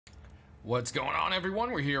What's going on,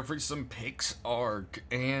 everyone? We're here for some PixArk,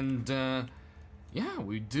 and yeah,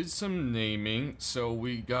 we did some naming. So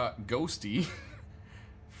we got Ghosty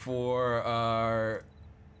for our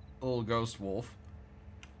little ghost wolf.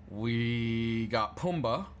 We got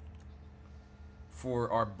Pumbaa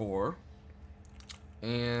for our boar,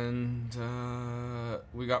 and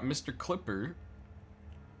we got Mr. Clipper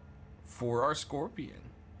for our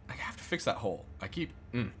scorpion. I have to fix that hole. I keep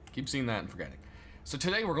seeing that and forgetting. So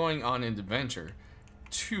today we're going on an adventure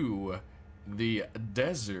to the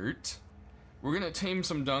desert. We're gonna tame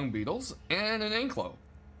some dung beetles and an anklo.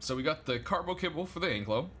 So we got the carbo kibble for the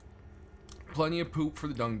anklo, plenty of poop for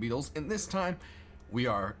the dung beetles, and this time we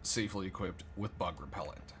are safely equipped with bug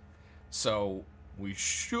repellent. So we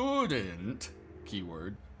shouldn't,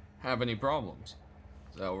 keyword, have any problems.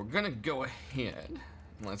 So we're gonna go ahead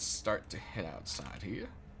and let's start to head outside here.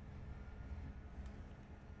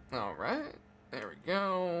 Alright. There we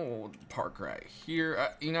go. Park right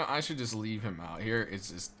here. You know, I should just leave him out here. It's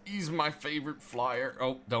just, he's my favorite flyer.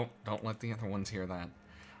 Oh, don't let the other ones hear that.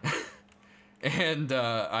 And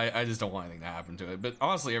I just don't want anything to happen to it. But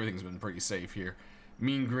honestly, everything's been pretty safe here.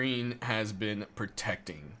 Mean Green has been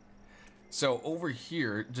protecting. So over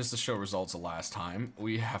here, just to show results of last time,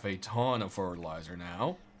 we have a ton of fertilizer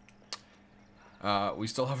now. We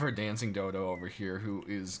still have our dancing dodo over here who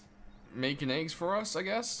is making eggs for us, I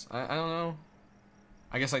guess. I don't know.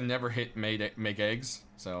 I guess I never make eggs,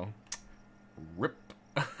 so rip.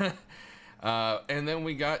 And then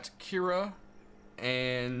we got Kira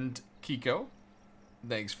and Kiko.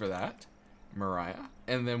 Thanks for that, Mariah.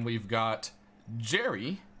 And then we've got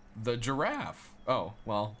Jerry the giraffe. Oh,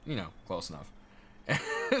 well, you know, close enough.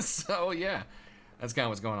 So yeah, that's kind of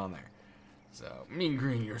what's going on there. So Mean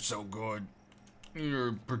Green, you're so good.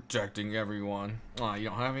 You're protecting everyone. Oh, you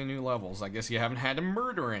don't have any new levels. I guess you haven't had to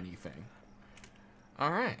murder anything.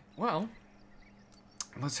 Alright, well,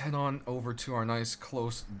 let's head on over to our nice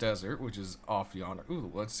close desert, which is off yonder. Ooh,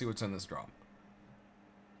 let's see what's in this drop.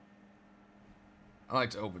 I like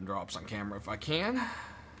to open drops on camera if I can.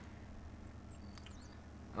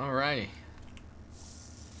 Alrighty.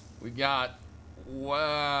 We got,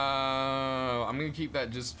 wow, I'm going to keep that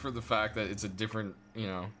just for the fact that it's a different, you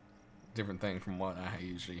know, different thing from what I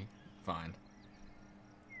usually find.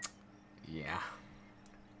 Yeah.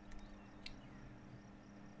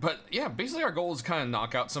 But yeah, basically our goal is kind of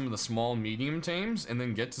knock out some of the small, medium tames and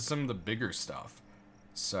then get to some of the bigger stuff.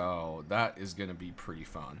 So that is going to be pretty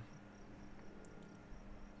fun.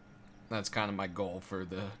 That's kind of my goal for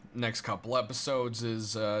the next couple episodes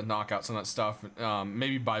is knock out some of that stuff,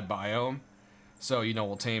 maybe by biome. So, you know,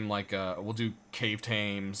 we'll tame like, we'll do cave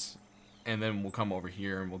tames, and then we'll come over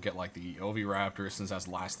here and we'll get like the Oviraptor since that's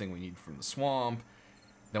the last thing we need from the swamp.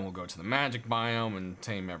 Then we'll go to the magic biome and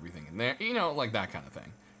tame everything in there, you know, like that kind of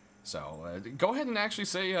thing. So, go ahead and actually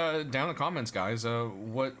say down in the comments, guys,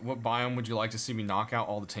 what biome would you like to see me knock out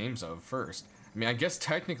all the tames of first? I mean, I guess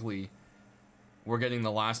technically we're getting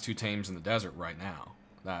the last two tames in the desert right now.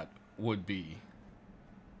 That would be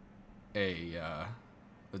the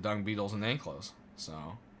dung beetles and anklos.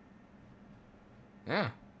 So,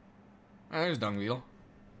 yeah. Alright, there's dung beetle.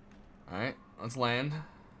 Alright, let's land.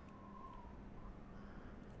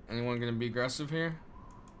 Anyone gonna be aggressive here?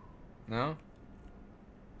 No?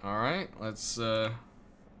 Alright, let's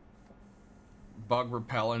bug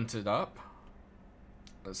repellent it up.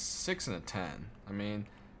 A 6 and a 10. I mean,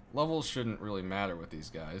 levels shouldn't really matter with these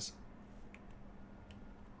guys.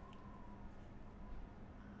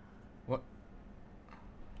 What?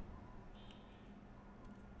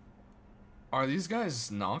 Are these guys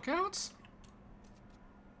knockouts?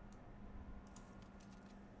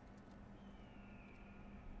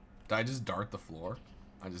 Did I just dart the floor?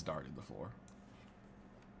 I just darted the floor.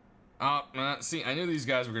 See, I knew these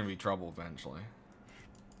guys were going to be trouble eventually.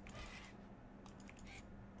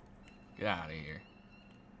 Get out of here.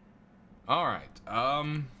 Alright,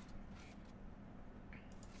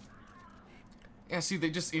 yeah, see, they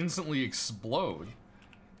just instantly explode.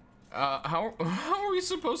 How are we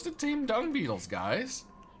supposed to tame dung beetles, guys?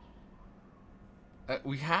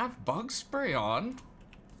 We have bug spray on.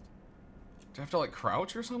 Do I have to, like,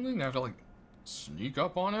 crouch or something? Do I have to, like, sneak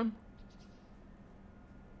up on him?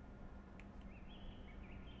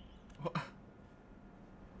 What?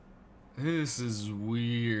 This is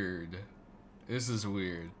weird. This is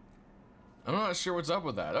weird. I'm not sure what's up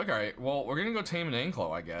with that. Okay, well, we're gonna go tame an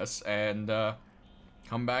anklo, I guess, and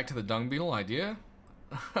come back to the dung beetle idea,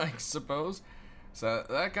 I suppose. So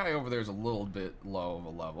that guy over there is a little bit low of a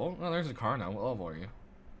level. Oh, there's a car now. What level are you?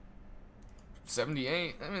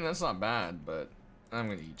 78? I mean, that's not bad, but I'm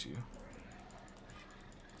gonna eat you.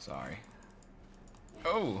 Sorry.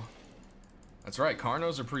 Oh! That's right,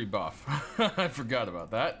 Carnos are pretty buff. I forgot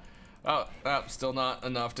about that. Oh, still not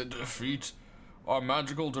enough to defeat our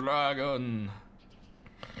magical dragon.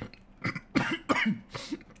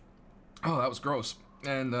 Oh, that was gross.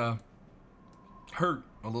 And, hurt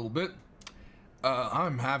a little bit.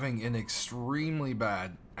 I'm having an extremely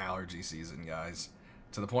bad allergy season, guys.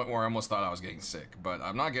 To the point where I almost thought I was getting sick. But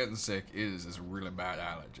I'm not getting sick. It is just really bad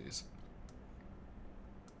allergies.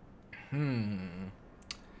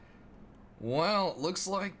 Well, looks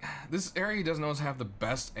like this area doesn't always have the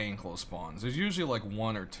best anklo spawns. There's usually like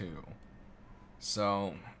 1 or 2.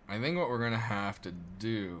 So, I think what we're going to have to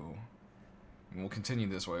do... And we'll continue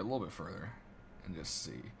this way a little bit further and just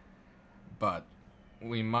see. But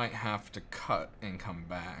we might have to cut and come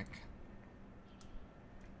back.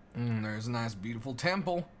 There's a nice beautiful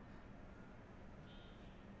temple.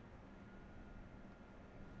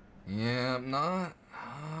 Yeah, I'm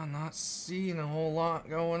not seeing a whole lot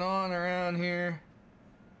going on around here.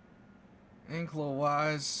 Anklo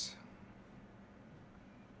wise.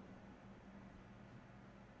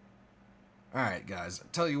 Alright, guys,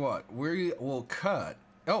 tell you what, we will cut.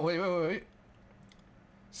 Oh, wait.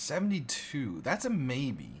 72. That's a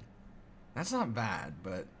maybe. That's not bad,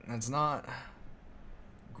 but that's not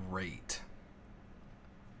great.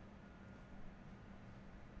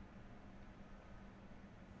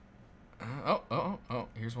 Oh,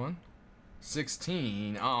 here's one.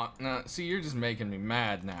 16. Oh, no, see, you're just making me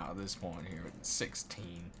mad now at this point here with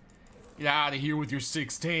 16. Get out of here with your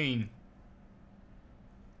 16.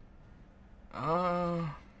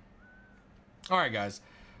 Alright, guys.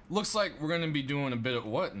 Looks like we're gonna be doing a bit of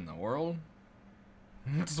what in the world?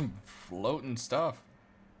 Some floating stuff.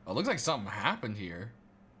 Oh, looks like something happened here.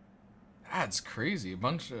 That's crazy. A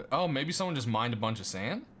bunch of... Oh, maybe someone just mined a bunch of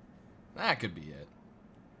sand? That could be it.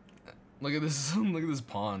 Look at this. Look at this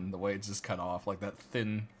pond. The way it's just cut off. Like that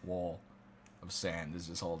thin wall of sand is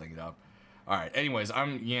just holding it up. Alright, anyways,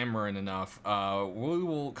 I'm yammering enough. We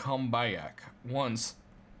will come back once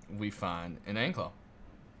we find an anklo.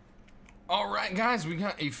 Alright, guys, we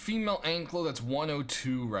got a female anklo that's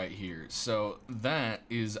 102 right here. So that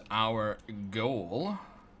is our goal.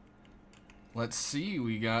 Let's see,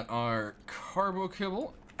 we got our carbo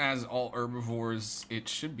kibble. As all herbivores, it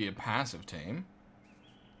should be a passive tame.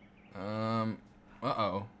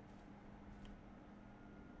 Uh-oh.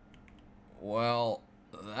 Well,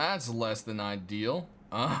 that's less than ideal.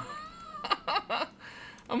 I'm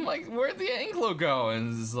like, where'd the anklo go?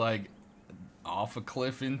 And it's like off a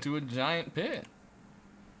cliff into a giant pit.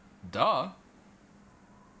 Duh.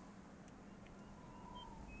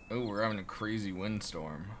 Oh, we're having a crazy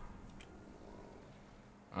windstorm.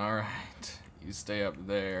 Alright. You stay up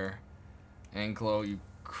there. Anklo, you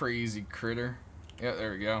crazy critter. Yeah,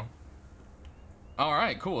 there we go.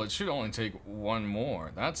 Alright, cool. It should only take one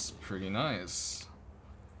more. That's pretty nice.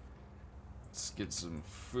 Let's get some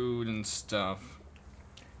food and stuff.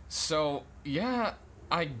 So, yeah,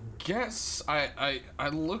 I guess I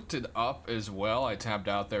looked it up as well. I tapped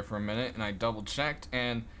out there for a minute and I double checked,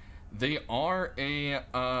 and they are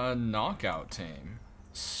a knockout tame.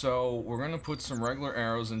 So we're gonna put some regular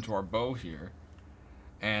arrows into our bow here.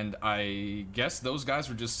 And I guess those guys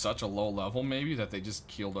were just such a low level, maybe, that they just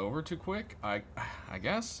keeled over too quick. I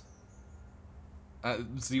guess.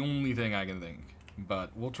 It's the only thing I can think.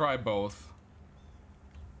 But we'll try both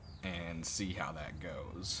and see how that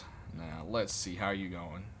goes. Now, let's see. How are you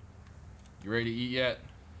going? You ready to eat yet?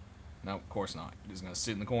 No, of course not. You're just gonna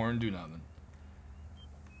sit in the corner and do nothing.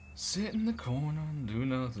 Sit in the corner and do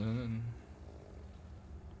nothing.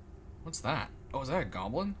 What's that? Oh, is that a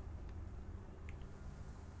goblin?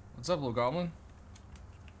 What's up, little goblin?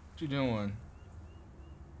 What you doing?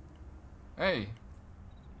 Hey.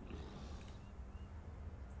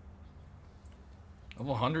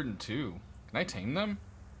 Level 102. Can I tame them?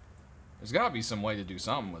 There's gotta be some way to do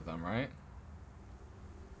something with them, right?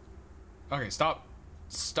 Okay, stop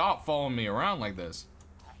following me around like this.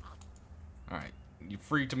 Alright, you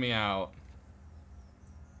freaked me out.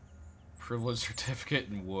 Privilege certificate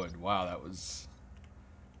and wood. Wow, that was...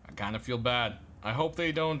 I kind of feel bad. I hope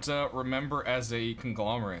they don't remember as a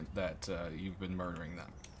conglomerate that you've been murdering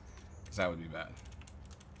them. Because that would be bad.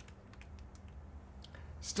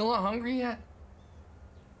 Still not hungry yet?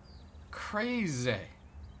 Crazy.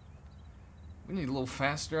 We need a little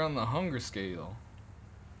faster on the hunger scale.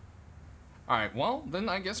 Alright, well, then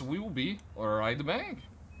I guess we will be right the bank.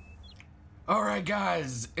 Alright,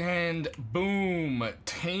 guys, and boom,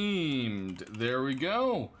 tamed. There we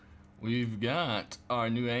go. We've got our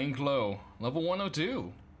new anklo, level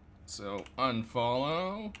 102. So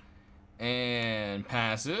unfollow and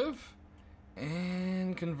passive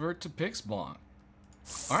and convert to pix block.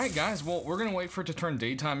 Alright guys, well we're gonna wait for it to turn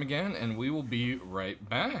daytime again and we will be right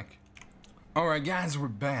back. Alright guys, we're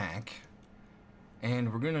back.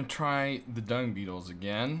 And we're gonna try the dung beetles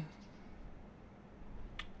again.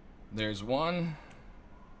 There's one.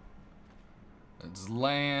 Let's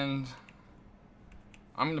land.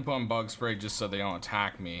 I'm gonna put on bug spray just so they don't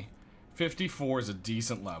attack me. 54 is a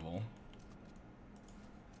decent level.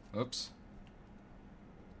 Oops.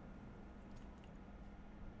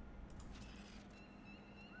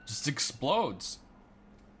 Just explodes.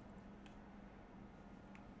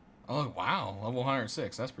 Oh wow, level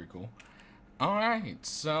 106, that's pretty cool. Alright,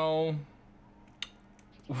 so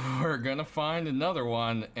we're gonna find another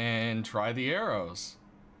one and try the arrows.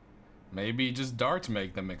 Maybe just darts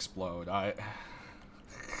make them explode. I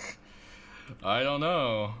don't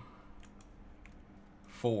know.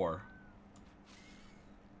 4.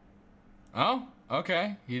 Oh,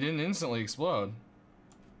 okay. He didn't instantly explode.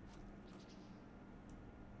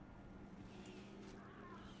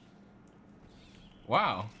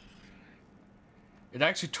 Wow. It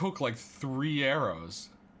actually took like 3 arrows.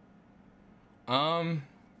 I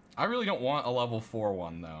really don't want a level 4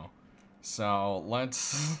 one though. So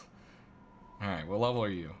let's... Alright, what level are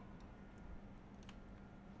you?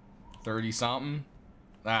 30 something?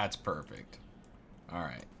 That's perfect.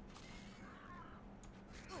 Alright.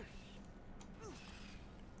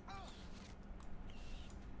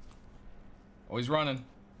 Oh, he's running.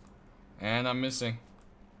 And I'm missing.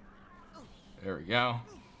 There we go.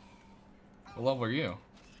 What level are you?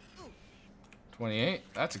 28?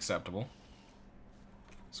 That's acceptable.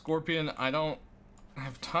 Scorpion, I don't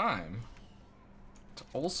have time to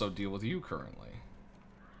also deal with you currently.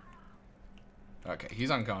 Okay, he's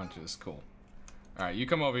unconscious. Cool. Alright, you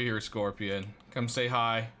come over here, Scorpion. Come say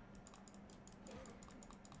hi.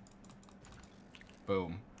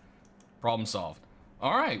 Boom. Problem solved.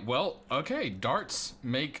 Alright, well, okay. Darts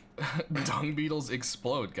make dung beetles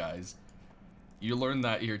explode, guys. You learned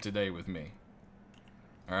that here today with me.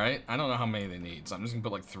 Alright? I don't know how many they need, so I'm just gonna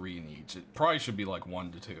put like 3 in each. It probably should be like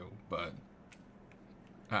 1 to 2, but...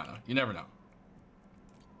 I don't know. You never know.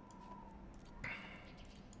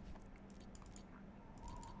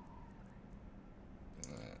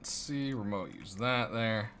 Let's see. Remote use that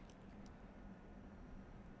there.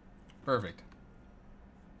 Perfect.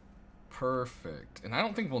 Perfect. And I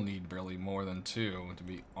don't think we'll need really more than 2, to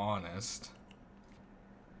be honest.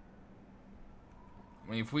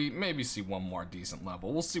 I mean, if we maybe see one more decent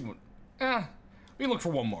level, we'll see what... we can look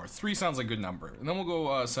for one more. 3 sounds like a good number. And then we'll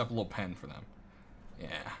go set up a little pen for them.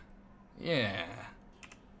 Yeah. Yeah.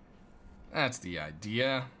 That's the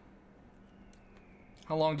idea.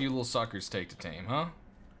 How long do you little suckers take to tame, huh?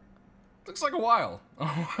 Looks like a while.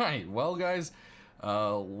 Alright, well guys,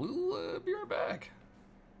 we'll be right back.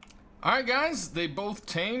 Alright guys, they both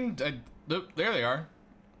tamed. There they are.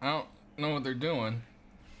 I don't know what they're doing.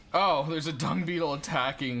 Oh, there's a dung beetle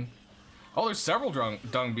attacking. Oh, there's several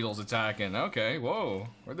dung beetles attacking. Okay, whoa.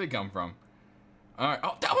 Where'd they come from? Alright,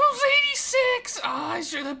 oh, that was 86! Oh, I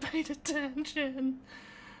should have paid attention.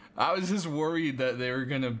 I was just worried that they were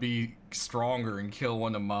gonna be stronger and kill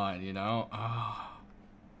one of mine, you know? Oh,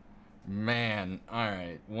 man.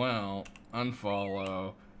 Alright, well,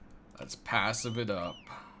 unfollow. Let's passive it up.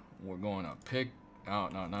 We're going to pick... Oh,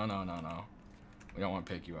 no. We don't want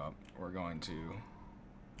to pick you up. We're going to...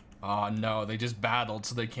 Oh, no, they just battled,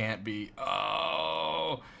 so they can't be...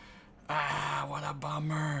 Oh! Ah, what a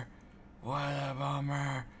bummer. What a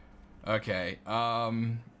bummer. Okay,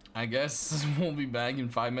 I guess we'll be back in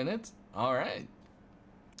 5 minutes. Alright.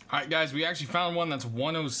 Alright, guys, we actually found one that's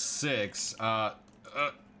 106. Over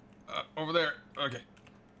there. Okay.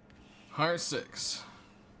 106.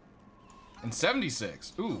 And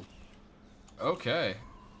 76. Ooh. Okay.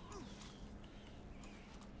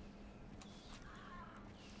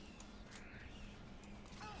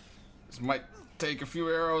 This might take a few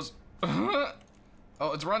arrows. Oh,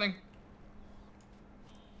 it's running.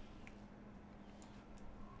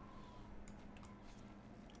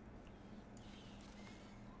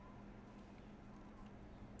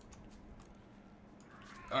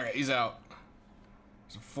 Alright, he's out.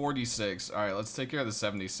 So 46. Alright, let's take care of the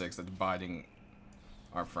 76 that's biting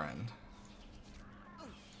our friend.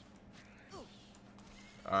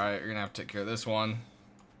 Alright, you're gonna have to take care of this one.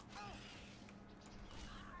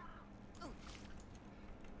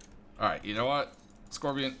 Alright, you know what?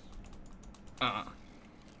 Scorpion.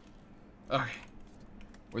 Okay.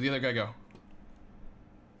 Where'd the other guy go?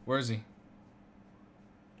 Where is he?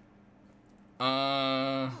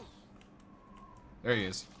 There he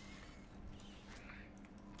is.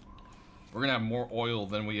 We're gonna have more oil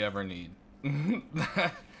than we ever need.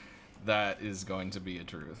 That is going to be a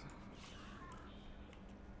truth.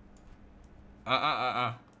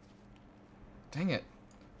 Dang it.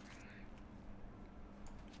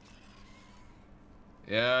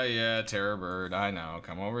 Yeah, terror bird. I know.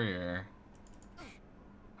 Come over here.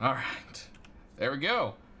 Alright. There we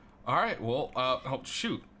go. Alright, well, oh,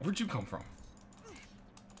 shoot. Where'd you come from?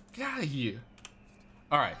 Get out of here.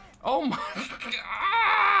 Alright. Oh my god.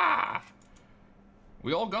 Ah!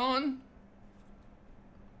 We all gone?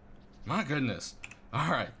 My goodness.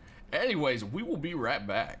 Alright. Anyways, we will be right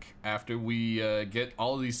back after we get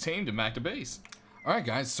all of these tamed and back to base. Alright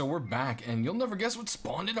guys, so we're back and you'll never guess what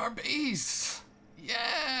spawned in our base.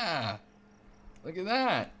 Yeah! Look at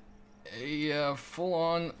that. A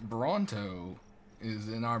full-on Bronto is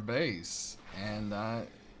in our base. And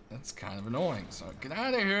that's kind of annoying. So get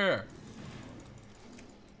out of here.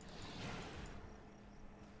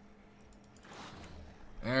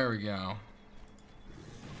 There we go.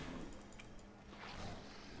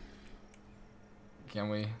 Can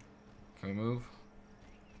we move?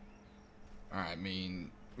 Alright,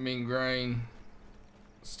 mean grain.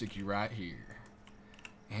 Stick you right here.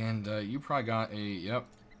 And you probably got a, yep.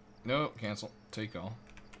 No, cancel. Take all.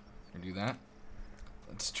 We're gonna do that.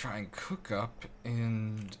 Let's try and cook up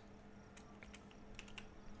and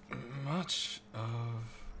much of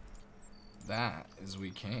that as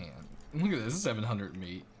we can. Look at this, 700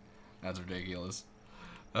 meat. That's ridiculous.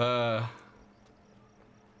 Alright,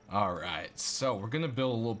 so we're gonna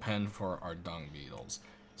build a little pen for our dung beetles.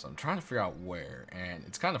 So I'm trying to figure out where, and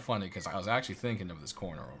it's kind of funny because I was actually thinking of this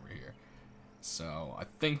corner over here. So I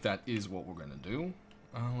think that is what we're gonna do.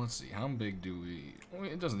 Let's see, how big do we... Well,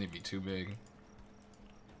 it doesn't need to be too big.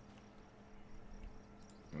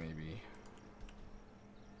 Maybe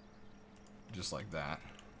just like that.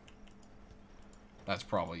 That's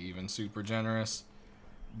probably even super generous,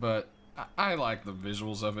 but I like the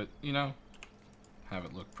visuals of it, you know? Have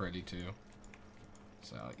it look pretty too.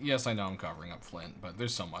 So, yes, I know I'm covering up flint, but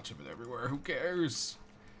there's so much of it everywhere, who cares?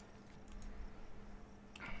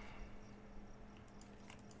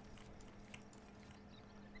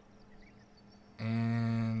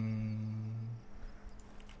 And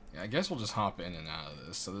yeah, I guess we'll just hop in and out of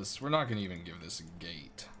this. So we're not gonna even give this a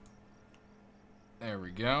gate. There we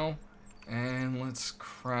go. And let's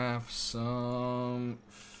craft some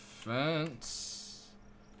fence.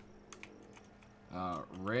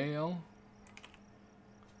 Rail.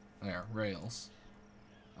 There, rails.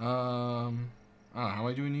 I don't know, how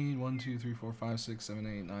many do we need? 1, 2, 3, 4, 5, 6, 7,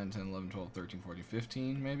 8, 9, 10, 11, 12, 13, 14,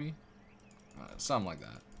 15, maybe? Something like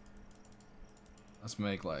that. Let's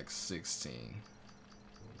make like 16.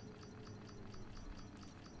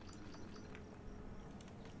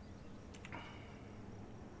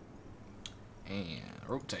 And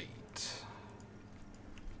rotate.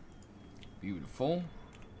 Beautiful.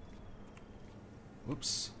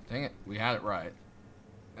 Whoops. Dang it. We had it right.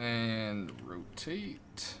 And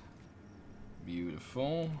rotate.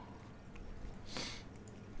 Beautiful.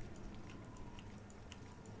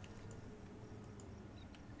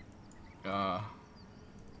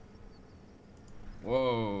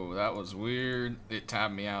 Whoa, that was weird. It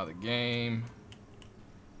tabbed me out of the game.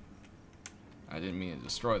 I didn't mean to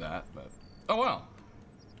destroy that, but oh well.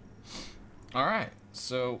 Alright,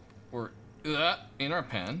 so we're in our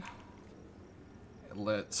pen.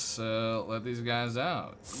 Let's let these guys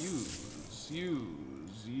out.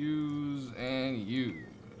 Use, and use.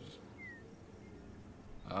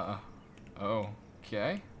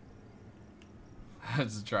 Okay.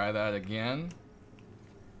 Let's try that again.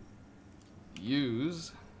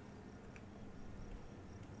 Use.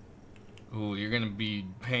 Ooh, you're gonna be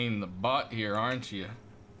pain in the butt here, aren't you?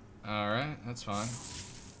 Alright, that's fine.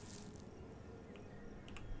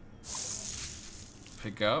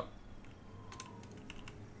 Pick up.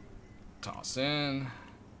 Toss in.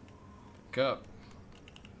 Pick up.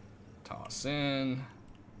 Toss in.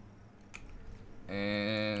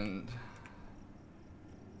 And...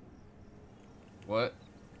 What?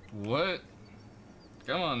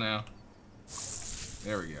 Come on now.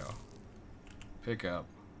 There we go. Pick up.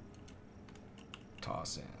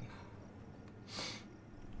 Toss in.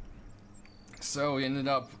 So we ended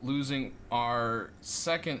up losing our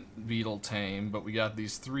second beetle tame, but we got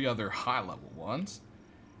these 3 other high-level ones.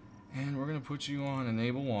 And we're gonna put you on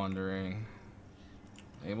enable wandering.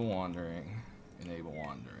 Enable wandering. Enable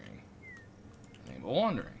wandering. Enable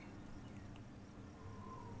wandering.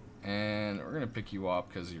 And we're gonna pick you up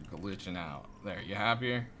because you're glitching out. There, you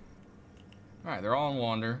happier? Alright, they're all in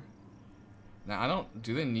wander. Now,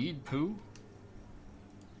 do they need poo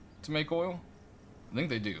to make oil? I think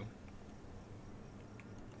they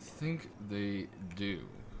do.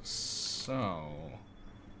 So,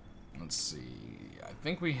 let's see. I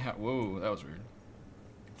think we have, whoa, that was weird.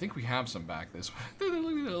 I think we have some back this way. Look at the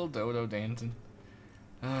little dodo dancing.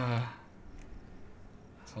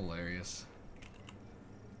 It's hilarious.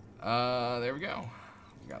 There we go.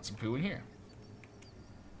 We got some poo in here.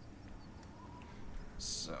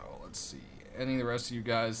 So, let's see. Any of the rest of you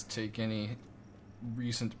guys take any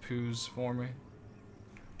recent poos for me?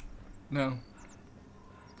 No?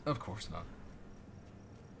 Of course not.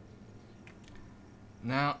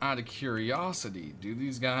 Now, out of curiosity, do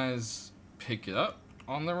these guys pick it up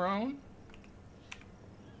on their own?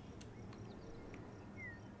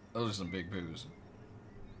 Those are some big poos.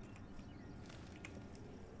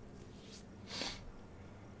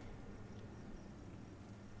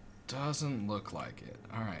 Doesn't look like it.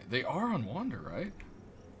 Alright, they are on wander, right?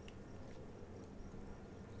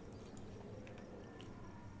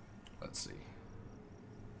 Let's see.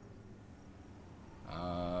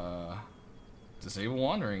 Disable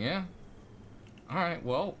wandering, yeah. Alright,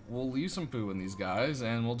 well, we'll leave some poo in these guys,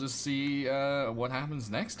 and we'll just see what happens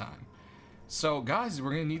next time. So, guys, we're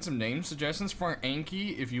going to need some name suggestions for our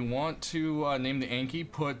Anky. If you want to name the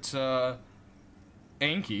Anky, put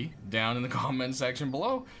Anky down in the comment section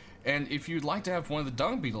below. And if you'd like to have one of the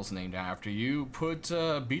Dung Beetles named after you, put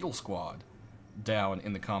Beetle Squad down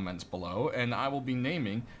in the comments below. And I will be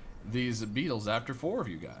naming these beetles after 4 of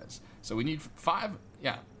you guys. So we need 5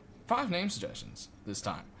 name suggestions this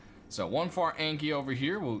time. So one for our Anky over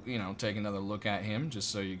here. We'll, take another look at him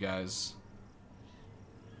just so you guys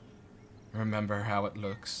remember how it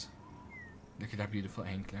looks. Look at that beautiful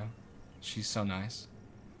Anklo. She's so nice.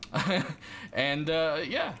 And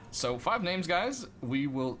yeah, so 5 names, guys. We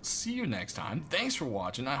will see you next time. Thanks for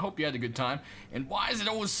watching. I hope you had a good time. And why is it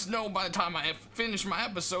always snow by the time I finish my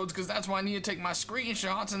episodes? Because that's why I need to take my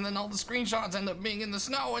screenshots, and then all the screenshots end up being in the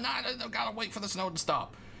snow, and I gotta wait for the snow to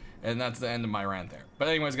stop. And that's the end of my rant there. But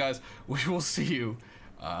anyways, guys, we will see you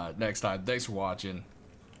next time. Thanks for watching.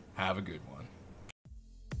 Have a good one.